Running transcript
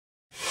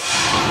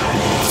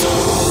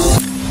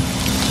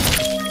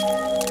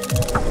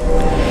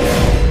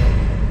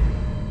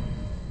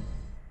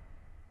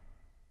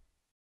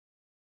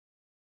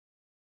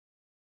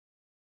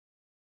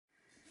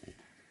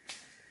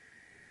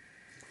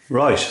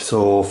Right,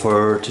 so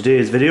for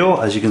today's video,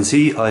 as you can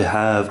see, I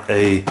have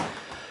a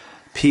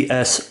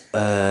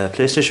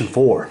PlayStation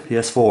 4,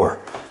 PS4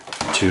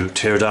 to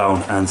tear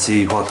down and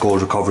see what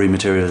gold recovery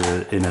material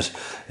is in it.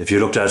 If you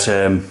looked at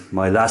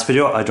my last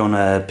video, I done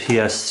a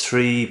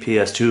PS3,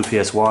 PS2,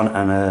 PS1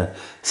 and a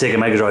Sega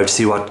Mega Drive to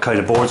see what kind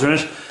of boards are in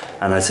it,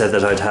 and I said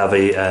that I'd have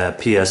a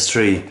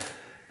PS3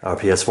 or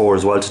PS4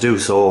 as well to do.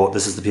 So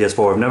this is the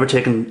PS4. I've never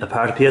taken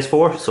apart a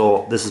PS4,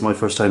 so this is my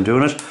first time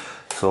doing it.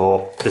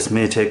 So this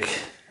may take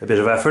a bit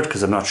of effort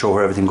because I'm not sure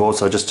where everything goes,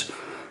 so I just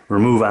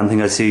remove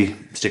anything I see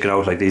sticking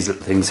out, like these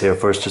little things here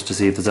first, just to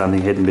see if there's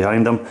anything hidden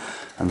behind them,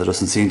 and there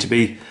doesn't seem to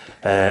be.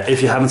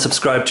 If you haven't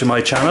subscribed to my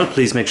channel,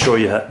 please make sure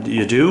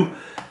you do,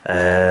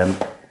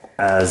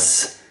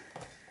 as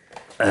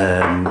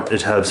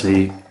it helps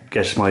me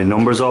get my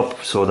numbers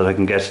up so that I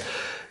can get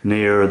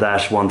near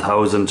that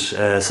 1,000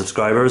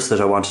 subscribers that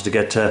I wanted to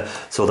get to,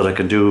 so that I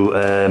can do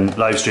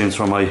live streams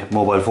from my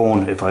mobile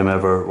phone. If I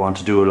ever want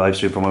to do a live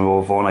stream from my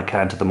mobile phone, I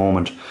can't at the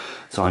moment,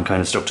 so I'm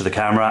kind of stuck to the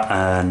camera,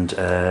 and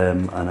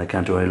I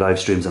can't do any live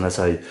streams unless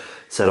I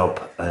set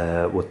up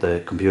with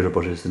the computer,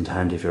 but it isn't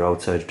handy if you're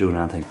outside doing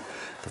anything.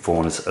 The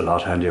phone is a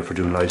lot handier for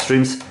doing live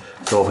streams.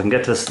 So if I can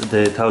get to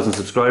the 1,000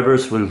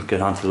 subscribers, we'll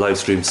get onto the live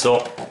stream.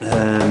 So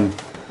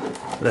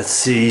let's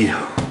see,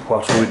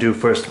 what will we do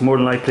first? More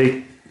than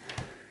likely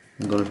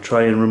I'm going to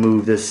try and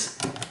remove this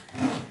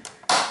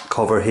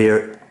cover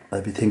here.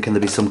 I'd be thinking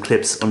there'd be some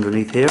clips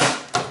underneath here.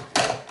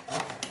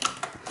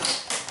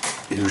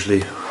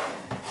 Usually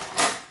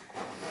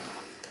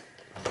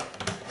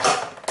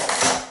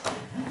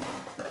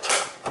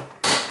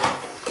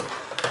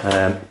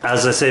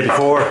as I say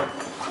before,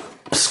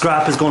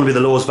 scrap is going to be the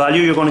lowest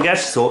value you're going to get.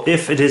 So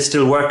if it is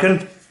still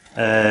working,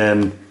 sell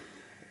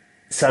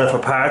it for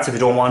parts. If you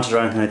don't want it or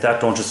anything like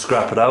that, don't just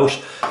scrap it out.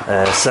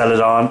 Sell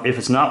it on. If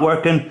it's not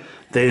working,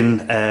 then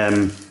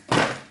have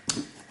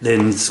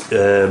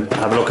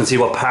a look and see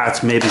what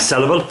parts may be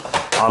sellable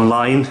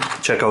online.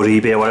 Check out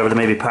eBay or whatever. There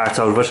may be parts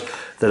out of it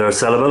that are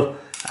sellable,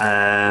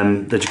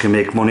 that you can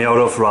make money out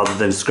of, rather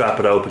than scrap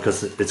it out,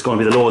 because it's going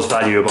to be the lowest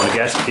value you're going to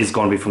get is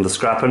going to be from the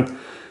scrapping.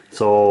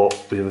 So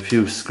we have a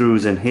few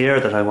screws in here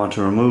that I want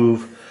to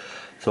remove.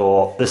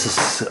 So this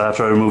is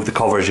after I remove the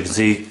cover. As you can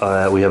see,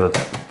 we have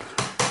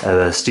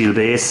a steel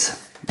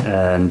base,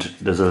 and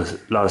there's a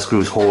lot of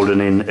screws holding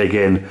in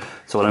again.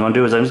 So what I'm going to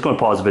do is I'm just going to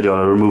pause the video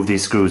and I'll remove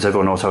these screws.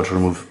 Everyone knows how to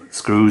remove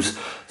screws,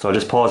 so I'll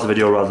just pause the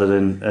video rather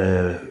than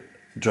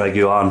drag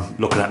you on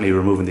looking at me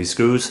removing these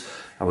screws,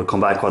 and we'll come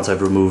back once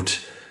I've removed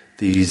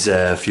these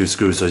few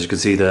screws. So as you can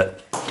see, the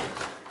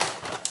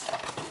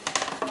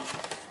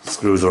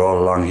screws are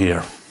all along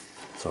here.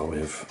 So we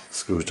have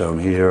screws down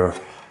here,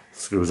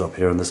 screws up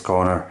here in this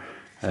corner,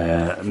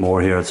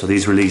 more here. So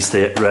these release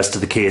the rest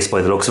of the case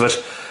by the looks of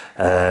it,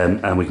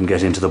 and we can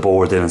get into the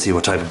board then and see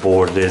what type of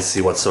board it is,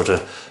 see what sort of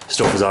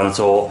stuff is on it.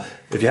 So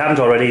if you haven't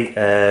already,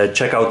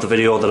 check out the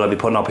video that I'll be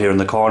putting up here in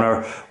the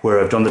corner, where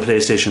I've done the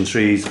PlayStation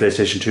 3s,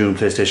 PlayStation 2 and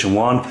PlayStation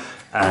 1,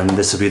 and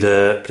this will be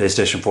the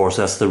PlayStation 4,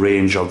 so that's the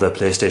range of the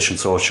PlayStation.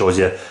 So it shows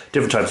you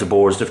different types of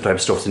boards, different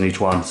types of stuff in each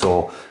one.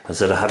 So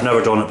as I said, I have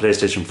never done a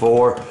PlayStation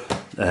 4,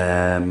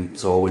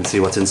 so we'll see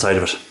what's inside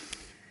of it.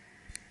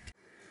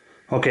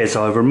 Okay,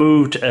 so I've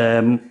removed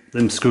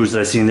them screws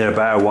that I seen there,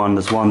 bar one.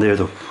 There's one there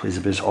that is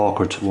a bit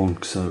awkward,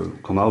 won't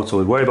come out, so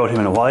we'll worry about him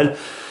in a while.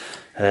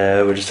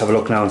 We'll just have a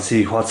look now and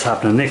see what's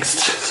happening next.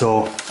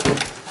 So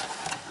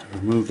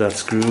remove that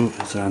screw.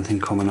 Is there anything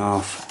coming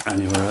off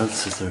anywhere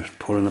else? Is there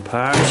pulling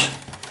apart?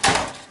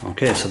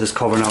 Okay, so this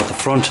cover now at the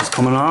front is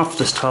coming off,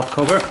 this top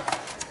cover.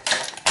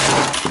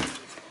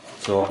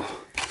 So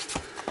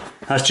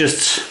that's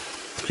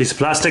just a piece of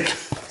plastic.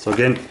 So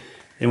again,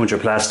 in with your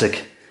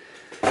plastic.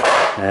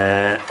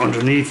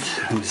 Underneath,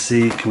 let me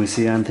see, can we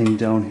see anything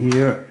down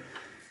here?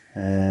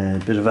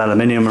 A bit of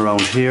aluminium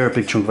around here, a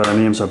big chunk of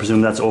aluminium, so I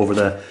presume that's over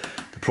the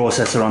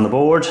processor on the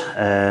board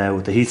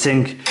with the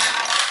heatsink.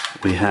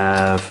 We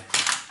have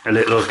a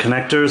little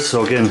connectors.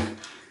 So again,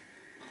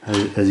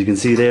 as you can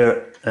see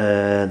there,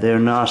 they're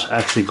not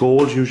actually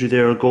gold. Usually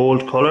they're a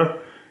gold colour,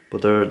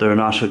 but they're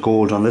not a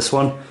gold on this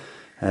one.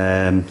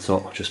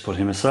 So I'll just put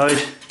him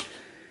aside.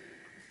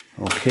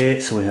 Okay,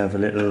 so we have a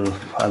little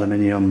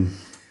aluminium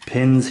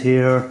pins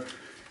here.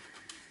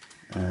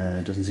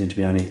 Doesn't seem to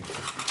be any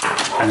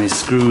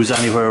screws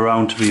anywhere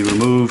around to be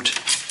removed.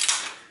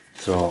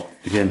 So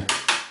again,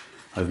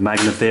 I have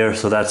magnet there,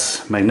 so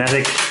that's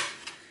magnetic.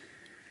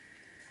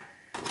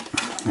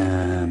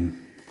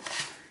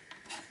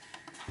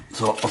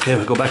 So okay,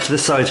 we'll go back to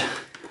this side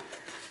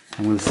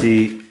and we'll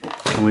see,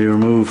 can we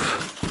remove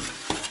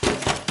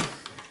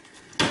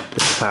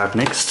this part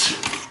next.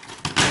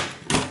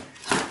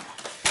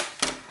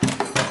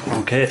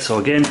 Okay, so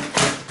again,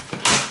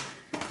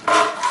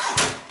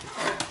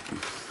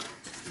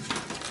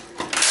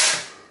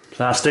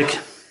 plastic,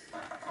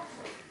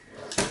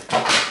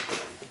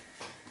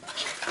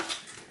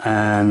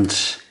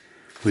 and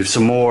we've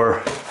some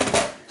more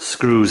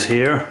screws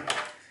here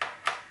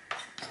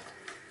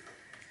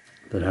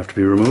that have to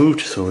be removed.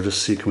 So we'll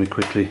just see, can we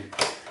quickly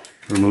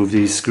remove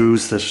these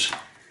screws that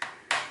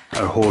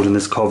are holding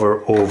this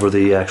cover over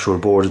the actual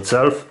board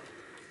itself.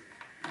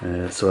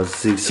 So as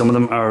you see, some of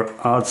them are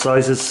odd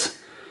sizes,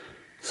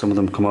 some of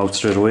them come out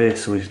straight away,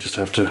 so we just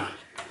have to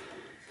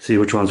see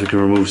which ones we can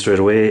remove straight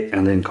away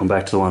and then come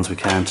back to the ones we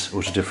can't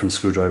with a different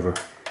screwdriver.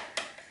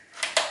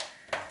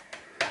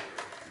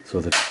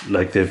 So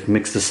like they've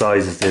mixed the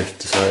sizes, they've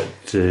decided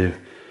to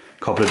a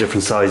couple of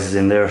different sizes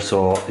in there,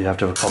 so you have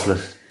to have a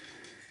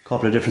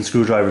couple of different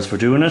screwdrivers for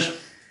doing it.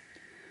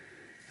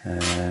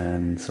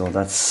 And so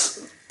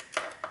that's,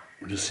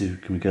 we'll just see,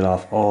 can we get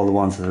off all the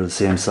ones that are the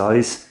same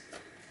size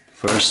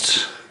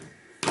first.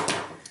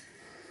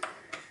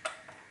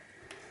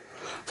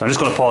 So I'm just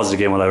going to pause it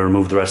again while I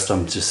remove the rest of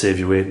them, just save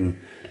you waiting.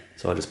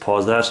 So I'll just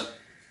pause that.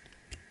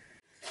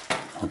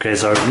 Okay,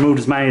 so I've removed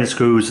as many of the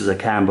screws as I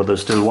can, but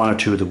there's still one or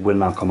two that will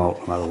not come out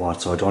no matter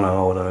what. So I don't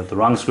know whether they're the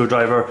wrong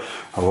screwdriver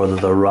or whether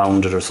they're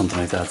rounded or something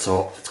like that.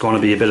 So it's going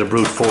to be a bit of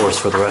brute force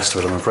for the rest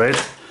of it, I'm afraid.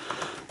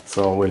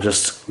 So we'll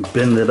just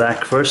bend the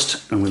back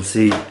first and we'll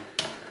see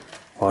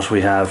what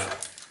we have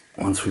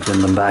once we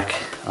bend them back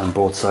on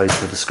both sides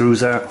where the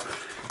screws are.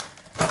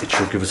 It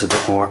should give us a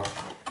bit more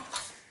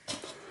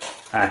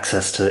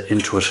access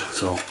into it.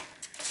 So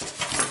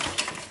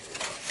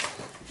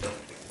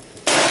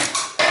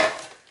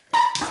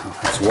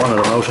that's one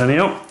of them out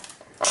anyhow.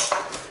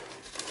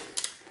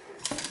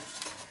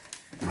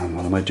 And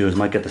what I might do is I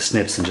might get the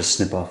snips and just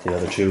snip off the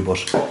other two, but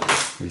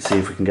we'll see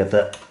if we can get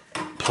the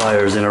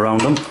pliers in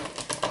around them.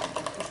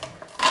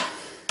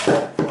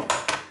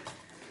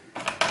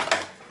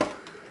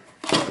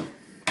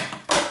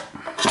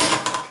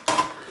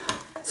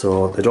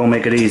 So they don't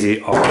make it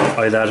easy, or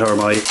I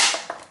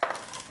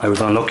was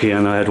unlucky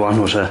and I had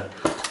one with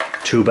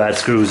two bad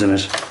screws in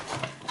it.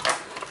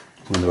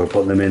 When they were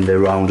putting them in, they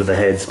rounded the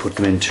heads, put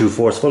them in too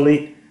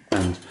forcefully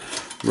and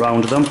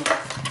rounded them. And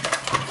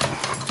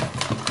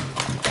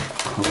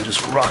we'll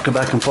just rock it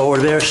back and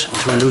forward there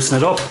until we loosen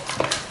it up.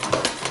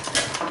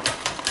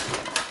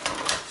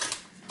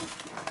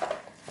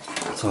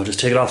 So I'll just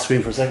take it off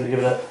screen for a second to give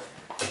it a...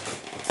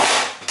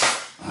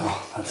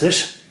 Oh, that's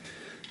it.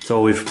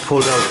 So we've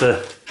pulled out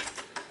the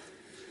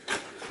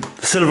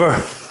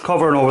silver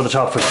cover and over the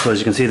top of it, so as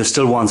you can see there's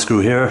still one screw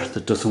here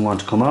that doesn't want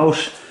to come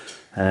out.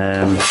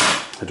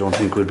 I don't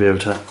think we'll be able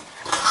to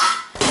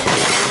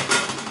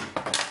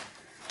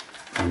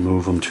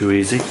remove them too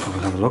easy. We'll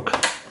have a look.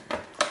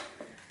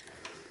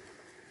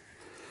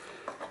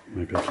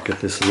 Maybe I can get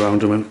this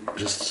around them and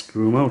just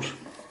screw them out.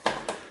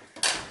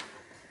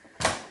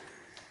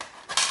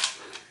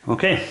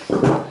 Okay,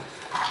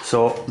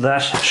 so that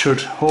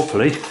should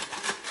hopefully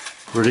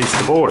release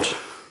the board.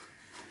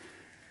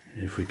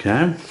 If we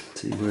can,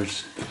 see where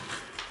it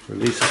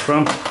releases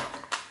from.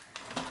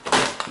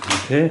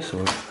 Okay,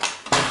 so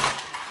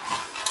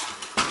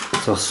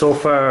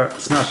far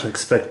it's not a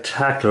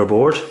spectacular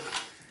board.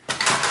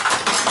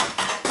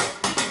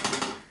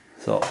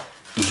 So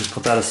we'll just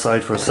put that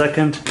aside for a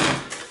second.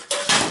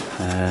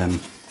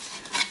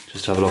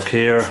 Just have a look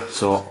here.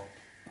 So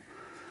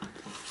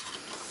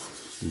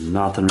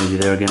nothing really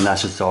there again.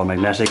 That's just all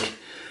magnetic.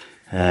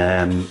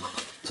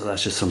 So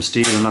that's just some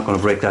steel. I'm not going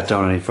to break that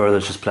down any further,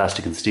 it's just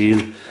plastic and steel.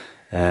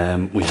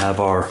 We have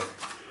our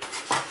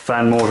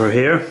fan motor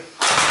here,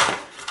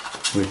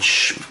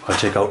 which I'll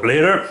take out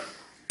later.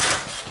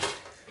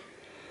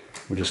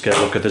 We'll just get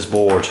a look at this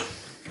board.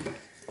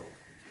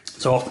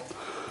 So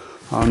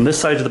on this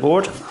side of the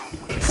board,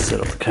 let's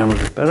set up the camera a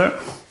bit better.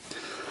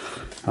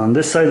 On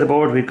this side of the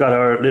board we've got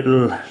our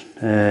little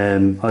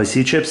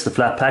IC chips, the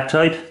flat pack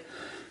type.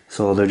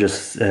 So they're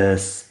just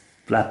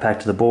flat pack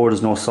to the board,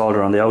 there's no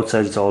solder on the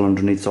outside, it's all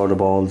underneath, solder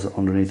balls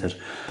underneath it.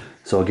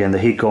 So again, the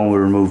heat gun will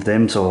remove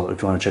them, so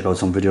if you want to check out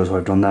some videos where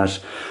I've done that,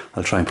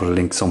 I'll try and put a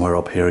link somewhere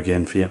up here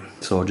again for you.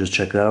 So just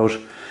check that out.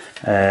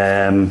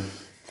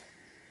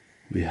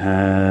 We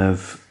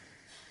have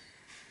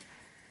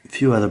a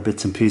few other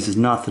bits and pieces,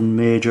 nothing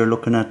major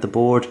looking at the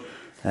board.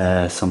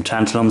 Some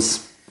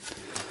tantalums.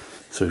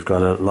 So we've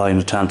got a line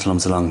of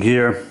tantalums along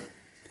here.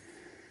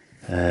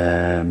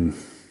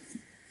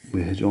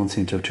 We don't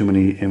seem to have too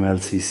many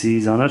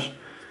MLCCs on it.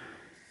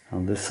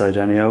 On this side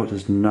anyhow,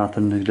 there's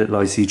nothing, a little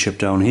IC chip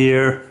down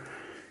here.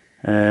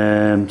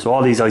 So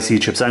all these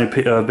IC chips, I've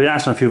been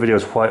asked in a few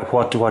videos,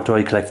 what do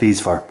I collect these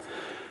for?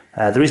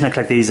 The reason I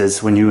collect these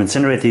is when you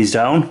incinerate these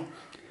down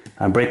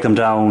and break them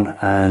down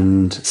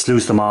and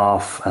sluice them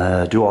off,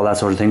 do all that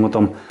sort of thing with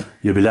them,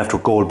 you'll be left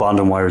with gold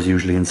bonding wires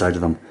usually inside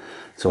of them.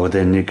 So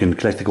then you can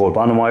collect the gold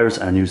bonding wires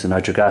and use the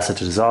nitric acid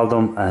to dissolve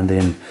them, and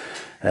then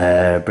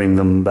bring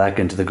them back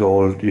into the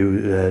gold.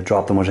 You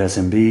drop them with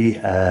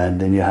SMB, and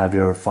then you have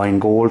your fine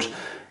gold.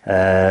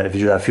 If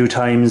you do that a few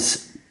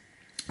times,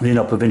 you end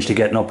up eventually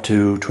getting up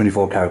to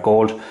 24 karat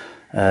gold.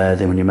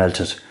 Then when you melt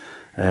it,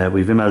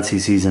 we've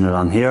MLCCs in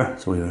along here,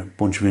 so we have a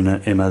bunch of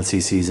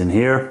MLCCs in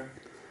here.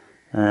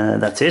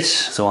 That's it.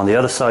 So on the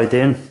other side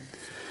then,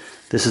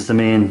 this is the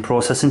main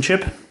processing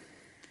chip.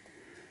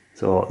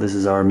 So this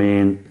is our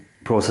main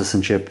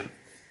processing chip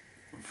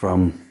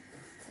from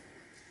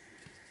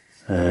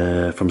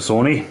from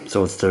Sony,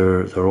 so it's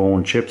their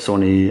own chip,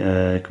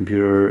 Sony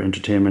Computer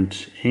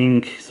Entertainment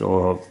Inc.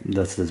 So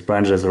that's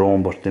branded as their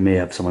own, but they may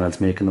have someone else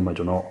making them, I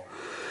don't know.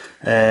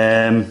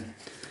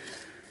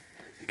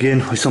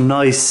 Again, with some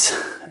nice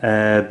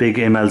big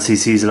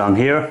MLCCs along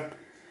here.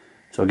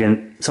 So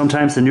again,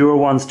 sometimes the newer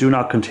ones do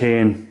not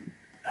contain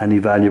any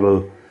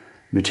valuable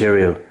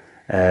material.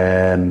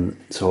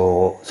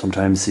 So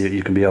sometimes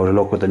you can be out of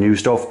luck with the new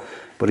stuff.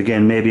 But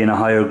again, maybe in a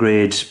higher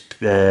grade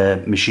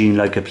machine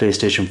like a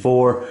PlayStation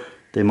 4,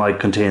 they might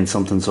contain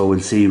something. So we'll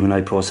see when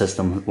I process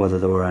them whether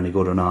they were any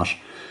good or not.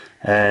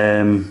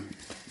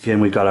 Again,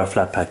 we've got our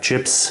flat pack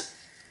chips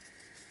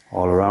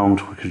all around,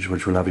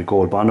 which will have your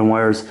gold bonding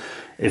wires.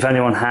 If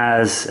anyone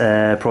has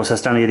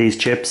processed any of these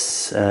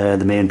chips,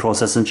 the main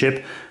processing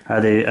chip,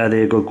 are they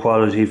a good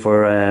quality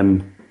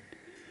for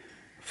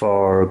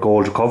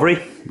gold recovery?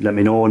 Let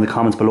me know in the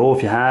comments below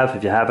if you have.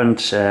 If you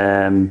haven't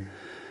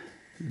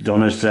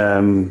done it,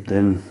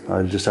 then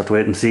I'll just have to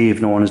wait and see.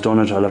 If no one has done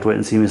it, I'll have to wait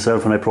and see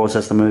myself when I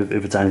process them,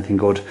 if it's anything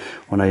good,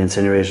 when I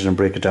incinerate it and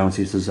break it down,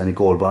 see if there's any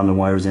gold bonding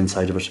wires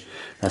inside of it.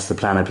 That's the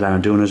plan. I plan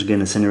on doing it again,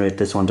 incinerate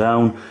this one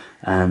down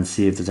and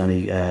see if there's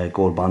any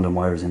gold bonding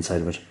wires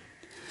inside of it.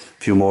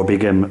 A few more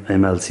big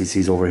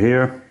MLCCs over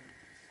here,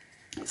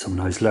 some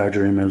nice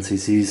larger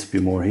MLCCs, a few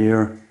more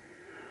here,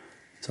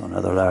 so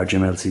another large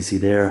MLCC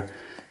there,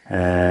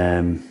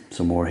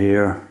 some more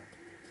here,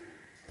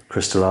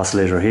 crystal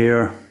oscillator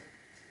here,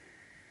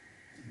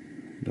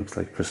 looks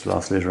like a crystal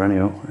oscillator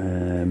anyhow.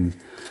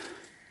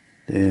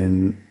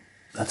 Then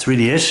that's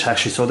really it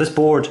actually. So this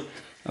board,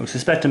 I was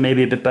expecting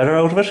maybe a bit better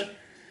out of it,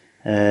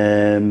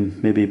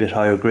 maybe a bit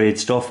higher grade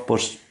stuff,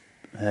 but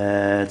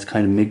it's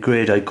kind of mid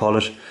grade, I'd call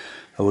it.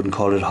 I wouldn't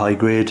call it high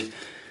grade.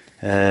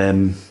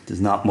 There's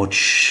not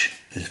much.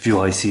 There's a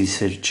few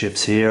IC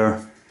chips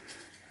here,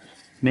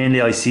 mainly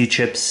IC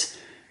chips.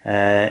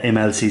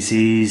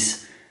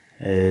 MLCCs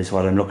is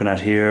what I'm looking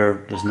at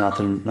here. There's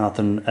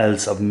nothing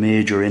else of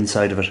major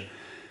inside of it.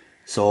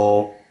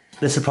 So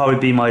this will probably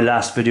be my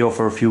last video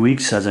for a few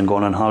weeks, as I'm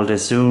going on holiday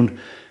soon.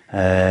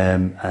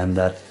 And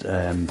that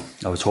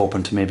I was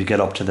hoping to maybe get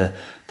up to the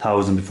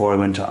 1,000 before I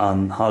went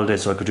on holiday,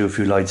 so I could do a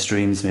few live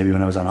streams maybe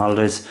when I was on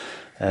holidays.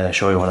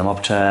 Show you what I'm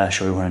up to,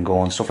 show you where I'm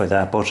going, stuff like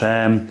that. But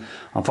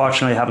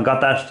unfortunately I haven't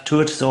got that to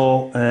it,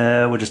 so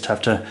we'll just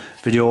have to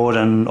video it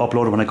and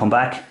upload it when I come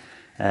back,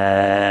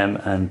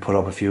 and put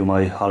up a few of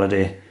my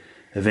holiday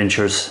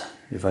adventures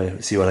if I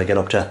see what I get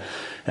up to.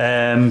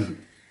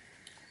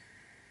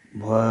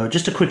 Well,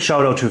 just a quick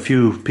shout out to a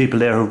few people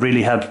there who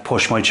really helped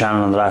push my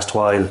channel in the last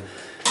while.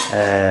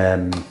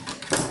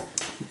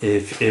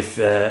 If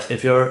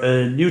you're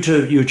new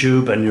to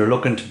YouTube and you're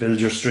looking to build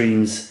your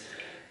streams,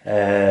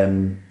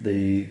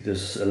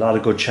 there's a lot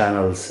of good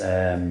channels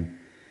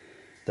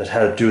that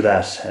help do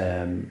that.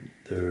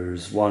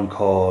 There's one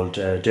called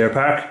Dare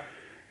Park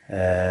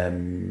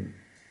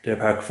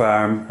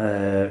Farm.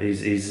 He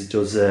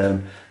does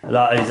a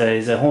lot.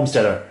 He's a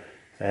homesteader,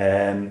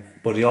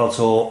 but he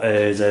also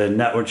is a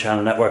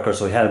channel networker,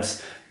 so he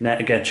helps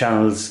get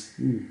channels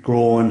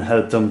growing,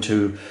 help them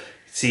to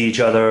see each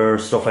other,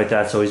 stuff like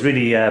that. So he's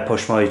really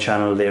pushed my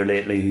channel there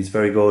lately. He's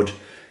very good.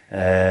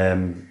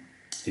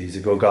 He's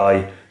a good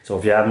guy. So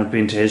if you haven't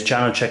been to his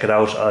channel, check it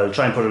out. I'll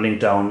try and put a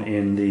link down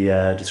in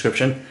the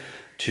description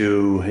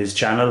to his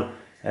channel.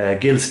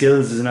 Gil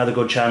Skills is another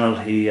good channel.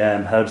 He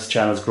helps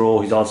channels grow.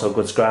 He's also a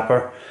good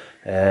scrapper.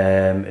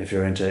 If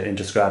you're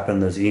into scrapping,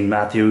 there's Ian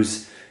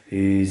Matthews.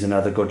 He's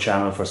another good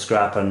channel for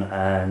scrapping,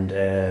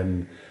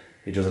 and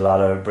he does a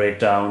lot of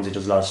breakdowns. He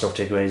does a lot of stuff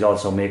takeaway. He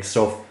also makes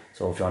stuff.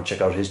 So if you want to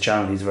check out his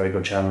channel, he's a very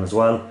good channel as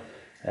well.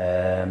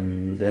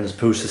 Then there's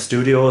Pusa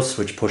Studios,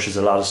 which pushes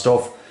a lot of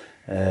stuff.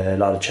 A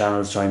lot of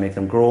channels, try and make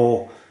them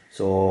grow,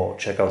 so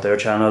check out their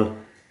channel.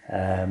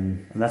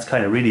 And that's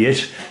kind of really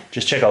it.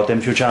 Just check out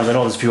them few channels. I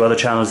know there's a few other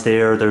channels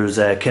there. There's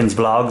Kin's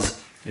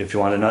Blogs, if you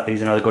want to.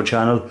 He's another good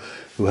channel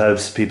who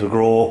helps people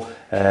grow.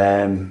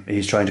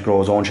 He's trying to grow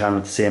his own channel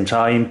at the same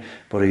time,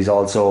 but he's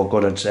also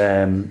good at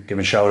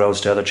giving shout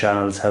outs to other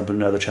channels,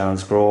 helping other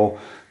channels grow.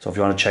 So if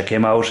you want to check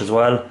him out as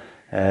well.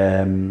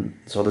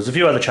 So there's a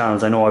few other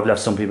channels. I know I've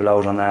left some people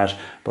out on that,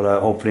 but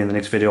hopefully in the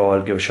next video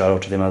I'll give a shout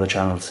out to them other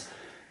channels.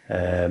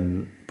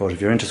 But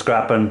if you're into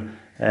scrapping,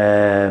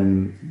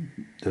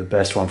 the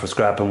best one for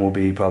scrapping will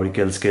be probably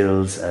Gil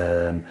Skills,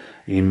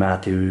 Ian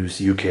Matthews,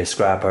 UK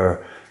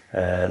Scrapper.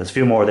 There's a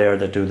few more there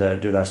that do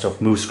that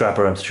stuff. Moose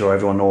Scrapper, I'm sure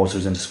everyone knows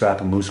who's into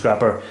scrapping. Moose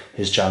Scrapper,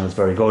 his channel is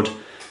very good.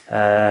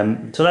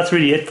 So that's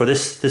really it for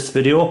this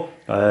video.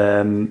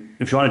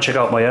 If you want to check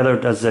out my other,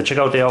 check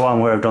out the other one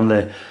where I've done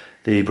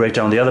the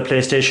breakdown of the other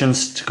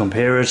PlayStations to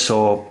compare it.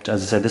 So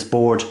as I said, this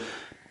board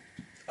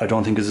I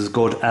don't think is as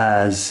good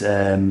as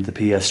the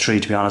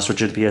PS3, to be honest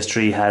with you. The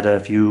PS3 had a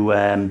few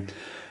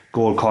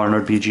gold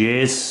cornered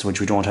BGAs, which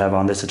we don't have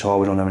on this at all.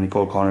 We don't have any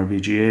gold cornered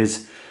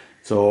BGAs.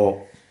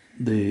 So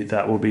the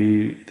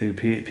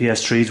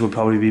PS3s would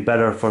probably be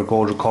better for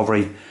gold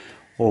recovery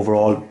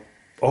overall.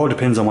 All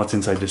depends on what's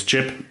inside this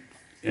chip.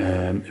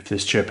 If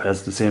this chip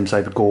has the same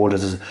type of gold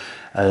as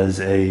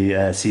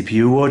a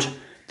CPU would,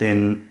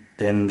 then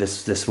then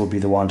this will be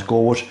the one to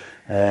go with.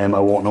 I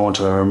won't know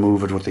until I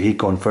remove it with the heat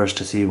gun first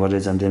to see what it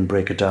is, and then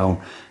break it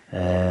down.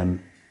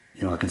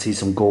 You know, I can see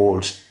some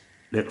gold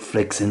little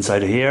flicks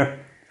inside of here,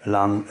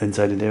 along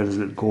inside of there. There's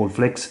little gold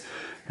flicks.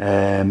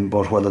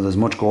 But whether there's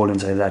much gold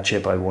inside that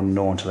chip, I won't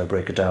know until I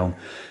break it down.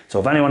 So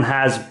if anyone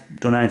has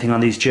done anything on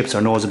these chips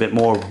or knows a bit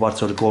more what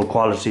sort of gold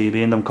quality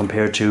be in them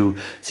compared to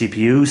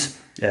CPUs,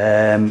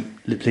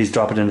 please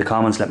drop it in the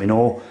comments, let me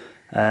know.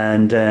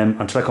 And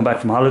until I come back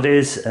from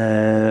holidays,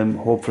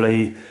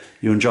 hopefully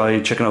you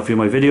enjoy checking out a few of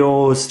my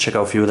videos, check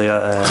out a few of the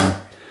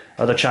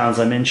other channels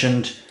I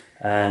mentioned,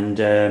 and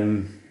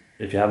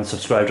if you haven't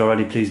subscribed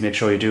already, please make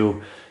sure you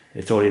do.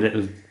 It's only a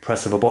little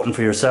press of a button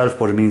for yourself,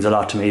 but it means a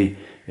lot to me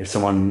if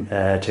someone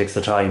takes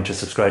the time to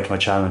subscribe to my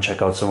channel and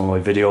check out some of my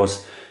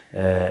videos.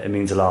 It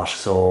means a lot.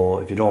 So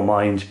if you don't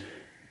mind,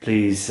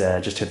 please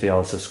just hit the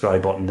old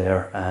subscribe button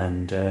there,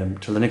 and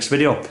till the next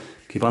video,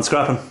 keep on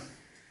scrapping.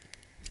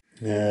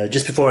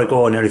 Just before I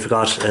go, I nearly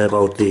forgot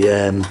about the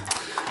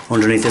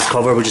underneath this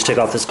cover. We'll just take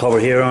off this cover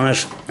here on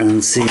it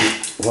and see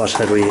what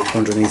had we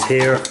underneath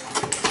here.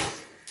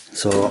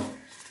 So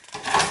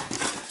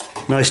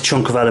nice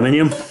chunk of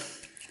aluminium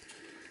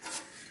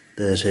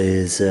that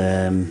is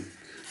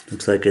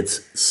looks like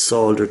it's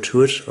soldered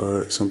to it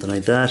or something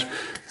like that.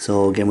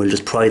 So again, we'll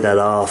just pry that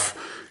off.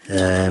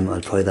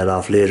 I'll pry that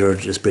off later.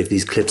 Just break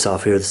these clips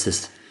off here. This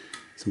is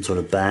some sort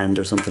of band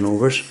or something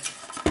over it.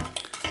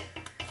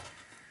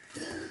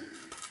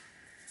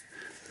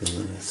 So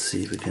let's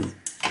see if we can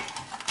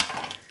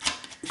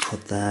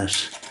cut that,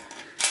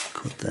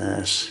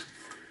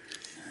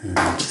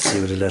 and see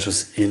what it let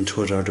us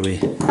into it, or do we?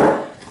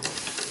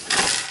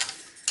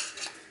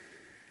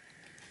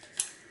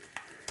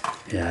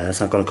 Yeah, that's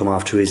not going to come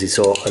off too easy,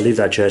 so I'll leave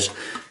that yet.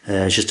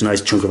 It's just a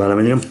nice chunk of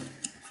aluminium.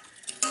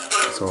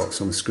 So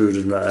some screwed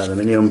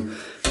aluminium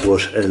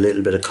with a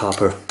little bit of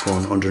copper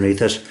going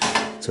underneath it.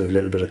 So a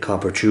little bit of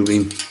copper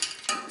tubing.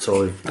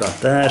 So we've got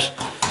that.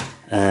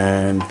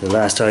 And the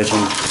last item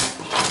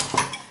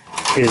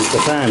is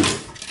the fan.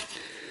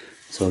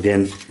 So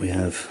again, we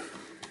have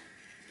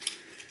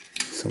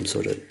some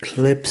sort of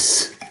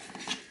clips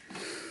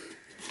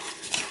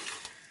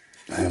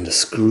and a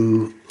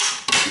screw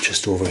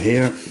just over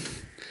here.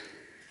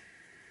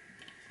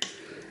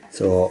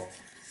 So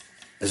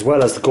as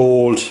well as the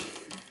gold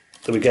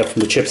that we get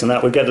from the chips and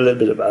that, we'll get a little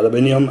bit of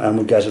aluminium and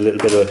we'll get a little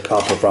bit of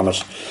copper from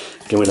it.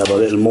 Again, we'll have a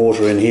little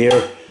motor in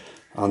here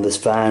on this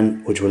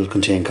fan which will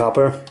contain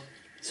copper.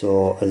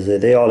 So as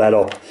they all add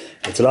up,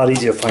 it's a lot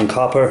easier to find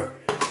copper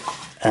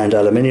and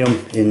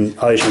aluminium in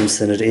items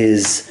than it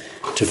is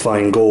to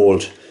find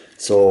gold.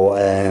 So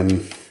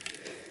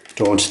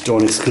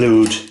don't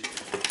exclude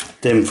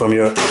them from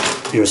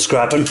your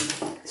scrapping.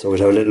 So we'll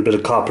have a little bit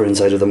of copper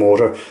inside of the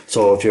motor.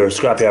 So if your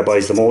scrapyard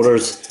buys the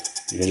motors,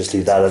 you can just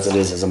leave that as it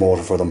is as a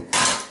motor for them.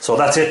 So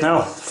that's it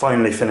now.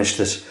 Finally finished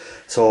it.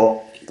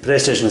 So the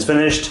PlayStation is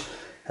finished.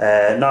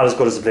 Not as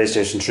good as the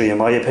PlayStation 3 in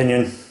my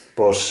opinion,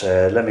 but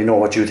let me know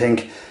what you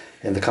think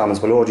in the comments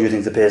below. Do you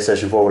think the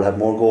PlayStation 4 will have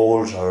more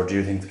gold, or do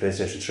you think the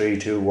PlayStation 3,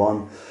 2,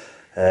 1?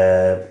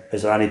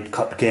 Is there any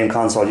game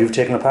console you've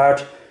taken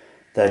apart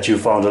that you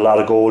found a lot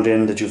of gold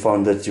in, that you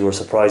found that you were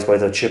surprised by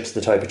the chips,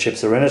 the type of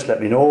chips that are in it?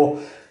 Let me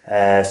know,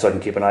 so I can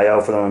keep an eye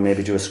out for them and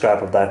maybe do a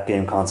scrap of that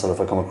game console if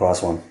I come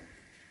across one.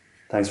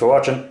 Thanks for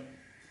watching.